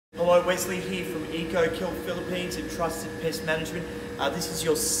Wesley here from Eco-Kill Philippines and Trusted Pest Management. This is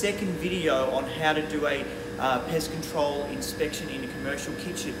your second video on how to do a pest control inspection in a commercial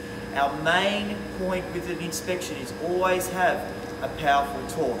kitchen. Our main point with an inspection is always have a powerful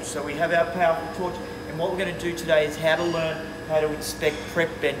torch. So we have our powerful torch, and what we're going to do today is how to learn how to inspect prep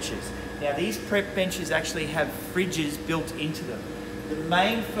benches. Now these prep benches actually have fridges built into them. The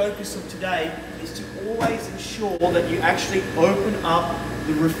main focus of today is to always ensure that you actually open up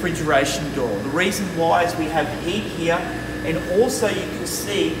the refrigeration door. The reason why is we have heat here, and also you can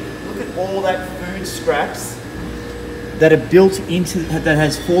see, look at all that food scraps that are built into, that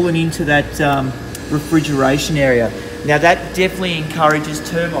has fallen into that refrigeration area. Now that definitely encourages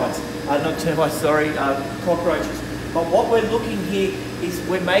termites, cockroaches. But what we're looking here is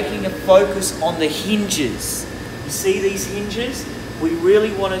we're making a focus on the hinges. You see these hinges? We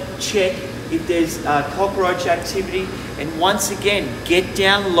really want to check if there's cockroach activity, and once again, get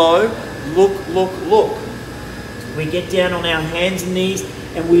down low, look, look, look. We get down on our hands and knees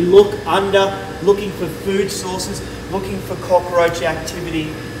and we look under, looking for food sources, looking for cockroach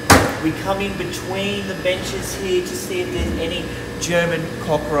activity. We come in between the benches here to see if there's any German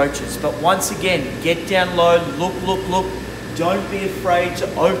cockroaches. But once again, get down low, look, look, look. Don't be afraid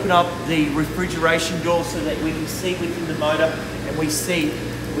to open up the refrigeration door so that we can see within the motor, and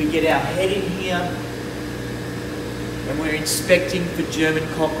we get our head in here and we're inspecting for German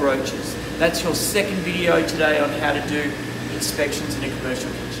cockroaches. That's your second video today on how to do inspections in a commercial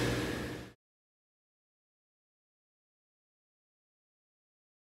kitchen.